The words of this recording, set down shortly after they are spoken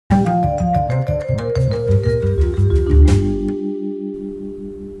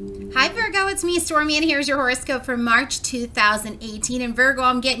it's me, Stormie, and here's your horoscope for March 2018. And Virgo,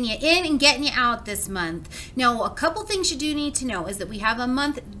 I'm getting you in and getting you out this month. Now, a couple things you do need to know is that we have a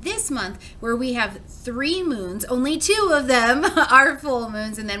month this month where we have 3 moons. Only 2 of them are full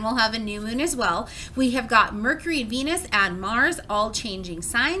moons, and then we'll have a new moon as well. We have got Mercury, Venus, and Mars all changing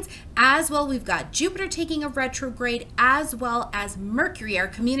signs. As well, we've got Jupiter taking a retrograde, as well as Mercury, our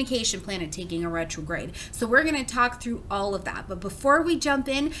communication planet, taking a retrograde. So we're going to talk through all of that. But before we jump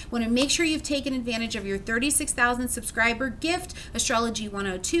in, want to make sure you've taken advantage of your 36,000 subscriber gift, Astrology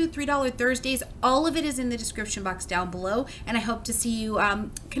 102, $3 Thursdays. All of it is in the description box down below, and I hope to see you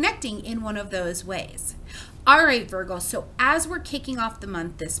connecting in one of those ways. All right, Virgo, so as we're kicking off the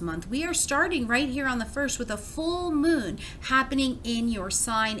month this month, we are starting right here on the 1st with a full moon happening in your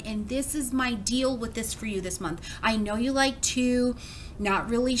sign, and this is my deal with this for you this month. I know you like to not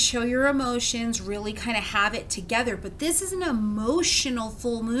really show your emotions, really kind of have it together, but this is an emotional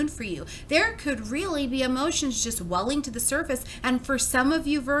full moon for you. There could really be emotions just welling to the surface, and for some of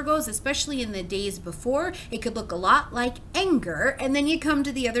you Virgos, especially in the days before, it could look a lot like anger, and then you come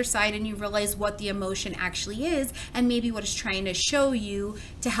to the other side and you realize what the emotion actually is and maybe what it's trying to show you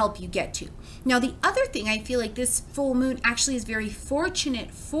to help you get to. Now, the other thing I feel like this full moon actually is very fortunate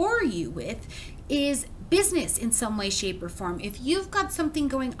for you with is business in some way, shape, or form. If you've got something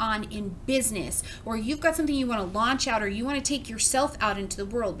going on in business, or you've got something you want to launch out, or you want to take yourself out into the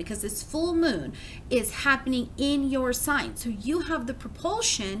world, because this full moon is happening in your sign. So you have the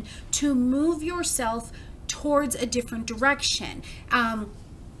propulsion to move yourself towards a different direction.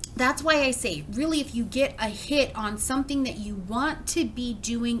 That's why I say, really, if you get a hit on something that you want to be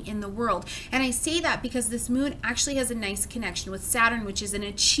doing in the world, and I say that because this moon actually has a nice connection with Saturn, which is an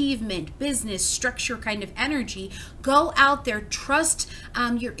achievement, business, structure kind of energy. Go out there, trust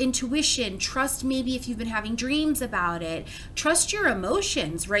your intuition, trust maybe if you've been having dreams about it, trust your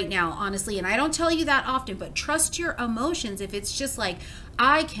emotions right now, honestly, and I don't tell you that often, but trust your emotions. If it's just like,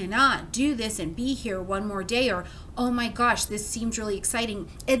 I cannot do this and be here one more day, or oh my gosh, this seems really exciting,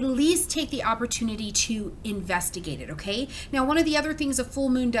 at least take the opportunity to investigate it, okay? Now, one of the other things a full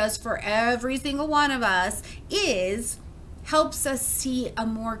moon does for every single one of us is helps us see a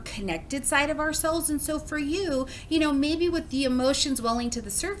more connected side of ourselves. And so for you, you know, maybe with the emotions welling to the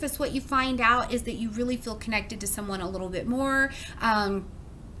surface, what you find out is that you really feel connected to someone a little bit more.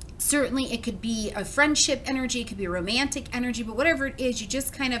 Certainly it could be a friendship energy, it could be a romantic energy, but whatever it is, you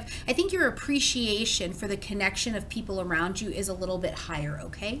just kind of, I think your appreciation for the connection of people around you is a little bit higher,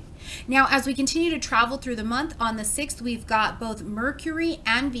 okay? Now, as we continue to travel through the month, on the 6th, we've got both Mercury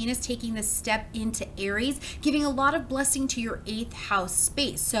and Venus taking this step into Aries, giving a lot of blessing to your 8th house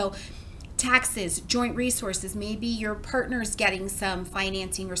space. So taxes, joint resources, maybe your partner's getting some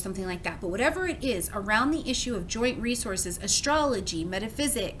financing or something like that. But whatever it is around the issue of joint resources, astrology,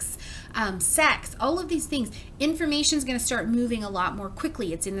 metaphysics, sex, all of these things, information is going to start moving a lot more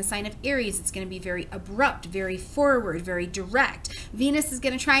quickly. It's in the sign of Aries. It's going to be very abrupt, very forward, very direct. Venus is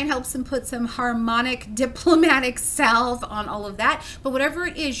going to try and help put some harmonic, diplomatic salve on all of that. But whatever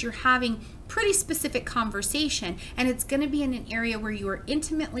it is, you're having pretty specific conversation, and it's going to be in an area where you are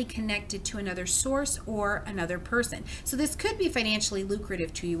intimately connected to another source or another person. So this could be financially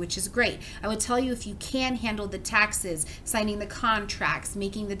lucrative to you, which is great. I would tell you, if you can handle the taxes, signing the contracts,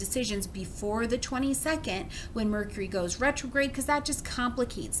 making the decisions before the 22nd when Mercury goes retrograde, because that just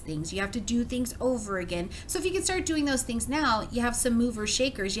complicates things. You have to do things over again. So if you can start doing those things now, you have some movers,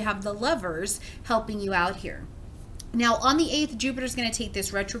 shakers, you have the levers helping you out here. Now, on the 8th, Jupiter is going to take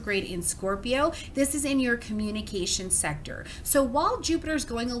this retrograde in Scorpio. This is in your communication sector. So while Jupiter is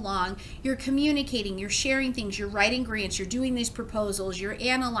going along, you're communicating, you're sharing things, you're writing grants, you're doing these proposals, you're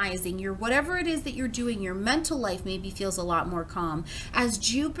analyzing, you're whatever it is that you're doing, your mental life maybe feels a lot more calm. As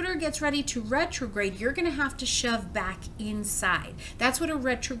Jupiter gets ready to retrograde, you're going to have to shove back inside. That's what a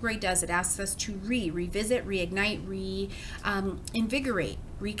retrograde does. It asks us to revisit, reignite, reinvigorate,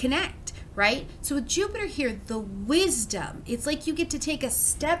 reconnect, right? So with Jupiter here, the wisdom, it's like you get to take a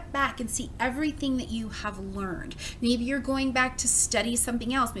step back and see everything that you have learned. Maybe you're going back to study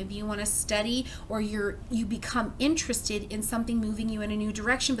something else. Maybe you want to study, or you become interested in something moving you in a new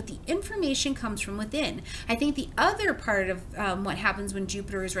direction, but the information comes from within. I think the other part of what happens when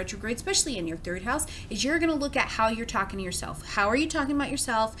Jupiter is retrograde, especially in your 3rd house, is you're going to look at how you're talking to yourself. How are you talking about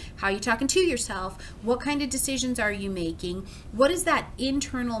yourself? How are you talking to yourself? What kind of decisions are you making? What is that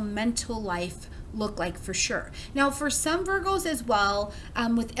internal mental life look like for sure? Now, for some Virgos as well,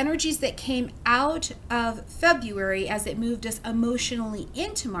 with energies that came out of February as it moved us emotionally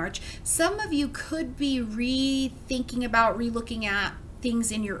into March, some of you could be rethinking about, relooking at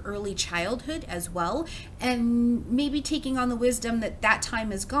things in your early childhood as well, and maybe taking on the wisdom that that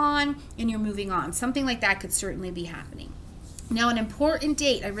time is gone and you're moving on. Something like that could certainly be happening. Now, an important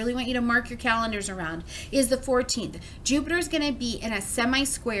date I really want you to mark your calendars around is the 14th. Jupiter is going to be in a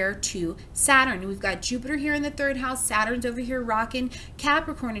semi-square to Saturn. We've got Jupiter here in the 3rd house. Saturn's over here rocking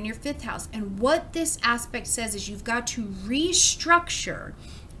Capricorn in your 5th house. And what this aspect says is you've got to restructure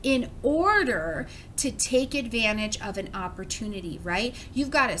in order to take advantage of an opportunity, right?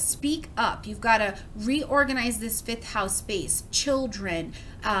 You've got to speak up. You've got to reorganize this 5th house space. Children,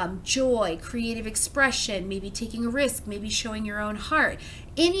 joy, creative expression, maybe taking a risk, maybe showing your own heart.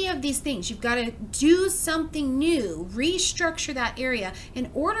 Any of these things, you've got to do something new, restructure that area in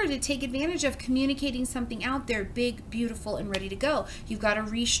order to take advantage of communicating something out there, big, beautiful, and ready to go. You've got to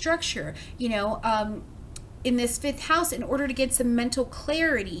restructure, in this 5th house in order to get some mental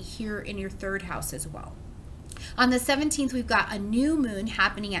clarity here in your 3rd house as well. On the 17th, we've got a new moon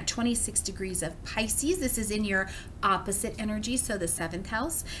happening at 26 degrees of Pisces. This is in your opposite energy, so the 7th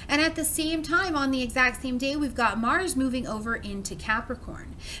house. And at the same time, on the exact same day, we've got Mars moving over into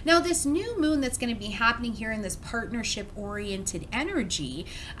Capricorn. Now, this new moon that's going to be happening here in this partnership-oriented energy,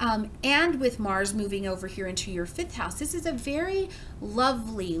 and with Mars moving over here into your 5th house, this is a very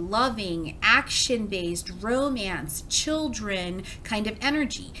lovely, loving, action-based, romance, children kind of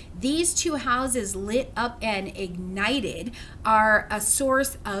energy. These two houses lit up and ignited are a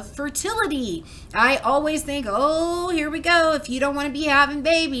source of fertility. I always think, oh, here we go. If you don't want to be having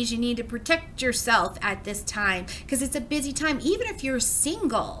babies, you need to protect yourself at this time because it's a busy time. Even if you're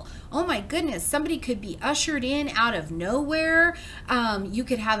single, oh my goodness, somebody could be ushered in out of nowhere. You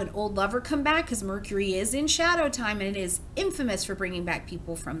could have an old lover come back because Mercury is in shadow time and it is infamous for bringing back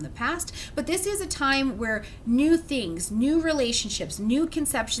people from the past. But this is a time where new things, new relationships, new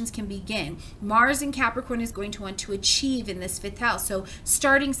conceptions can begin. Mars in Capricorn is going to want to achieve in this 5th house. So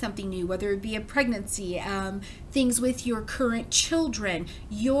starting something new, whether it be a pregnancy, things with your current children,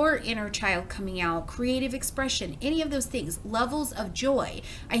 your inner child coming out, creative expression, any of those things, levels of joy.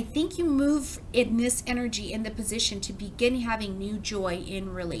 I think you move in this energy in the position to begin having new joy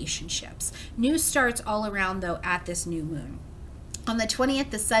in relationships. New starts all around though at this new moon. On the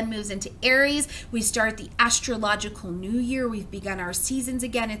 20th, the sun moves into Aries. We start the astrological new year. We've begun our seasons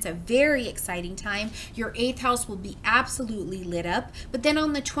again. It's a very exciting time. Your 8th house will be absolutely lit up. But then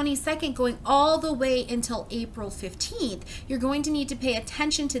on the 22nd, going all the way until April 15th, you're going to need to pay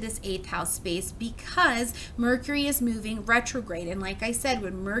attention to this 8th house space because Mercury is moving retrograde. And like I said,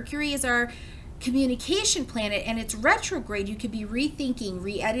 when Mercury is our communication planet and it's retrograde, you could be rethinking,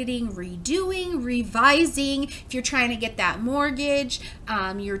 re-editing, redoing, revising. If you're trying to get that mortgage,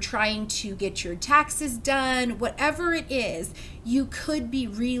 you're trying to get your taxes done, whatever it is, you could be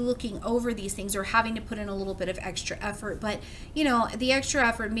re-looking over these things or having to put in a little bit of extra effort. But the extra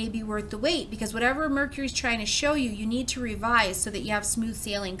effort may be worth the wait because whatever Mercury's trying to show you, you need to revise so that you have smooth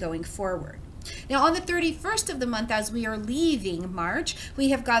sailing going forward. Now on the 31st of the month, as we are leaving March, we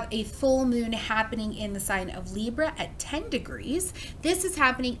have got a full moon happening in the sign of Libra at 10 degrees. This is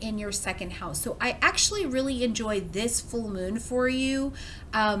happening in your 2nd house. So I actually really enjoy this full moon for you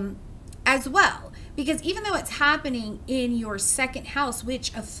as well. Because even though it's happening in your 2nd house,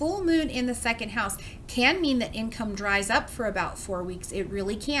 which a full moon in the 2nd house can mean that income dries up for about 4 weeks. It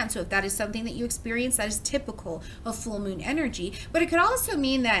really can. So if that is something that you experience, that is typical of full moon energy. But it could also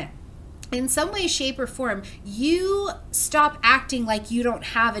mean that in some way, shape, or form, you stop acting like you don't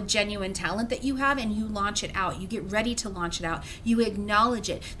have a genuine talent that you have and you launch it out. You get ready to launch it out. You acknowledge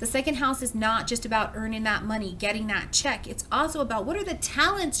it. The 2nd house is not just about earning that money, getting that check. It's also about what are the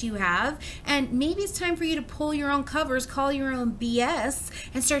talents you have, and maybe it's time for you to pull your own covers, call your own BS,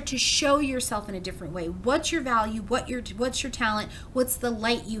 and start to show yourself in a different way. What's your value? What's your talent? What's the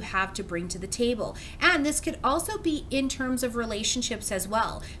light you have to bring to the table? And this could also be in terms of relationships as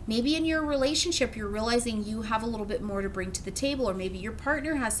well. Maybe in your relationship, you're realizing you have a little bit more to bring to the table, or maybe your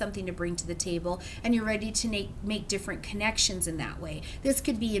partner has something to bring to the table and you're ready to make different connections in that way. This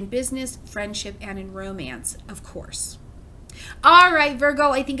could be in business, friendship, and in romance, of course. All right, Virgo,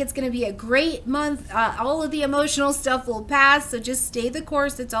 I think it's going to be a great month. All of the emotional stuff will pass, so just stay the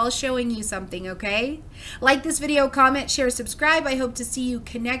course. It's all showing you something, okay? Like this video, comment, share, subscribe. I hope to see you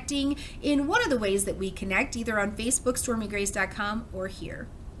connecting in one of the ways that we connect, either on Facebook, stormiegrace.com, or here.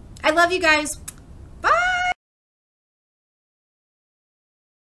 I love you guys.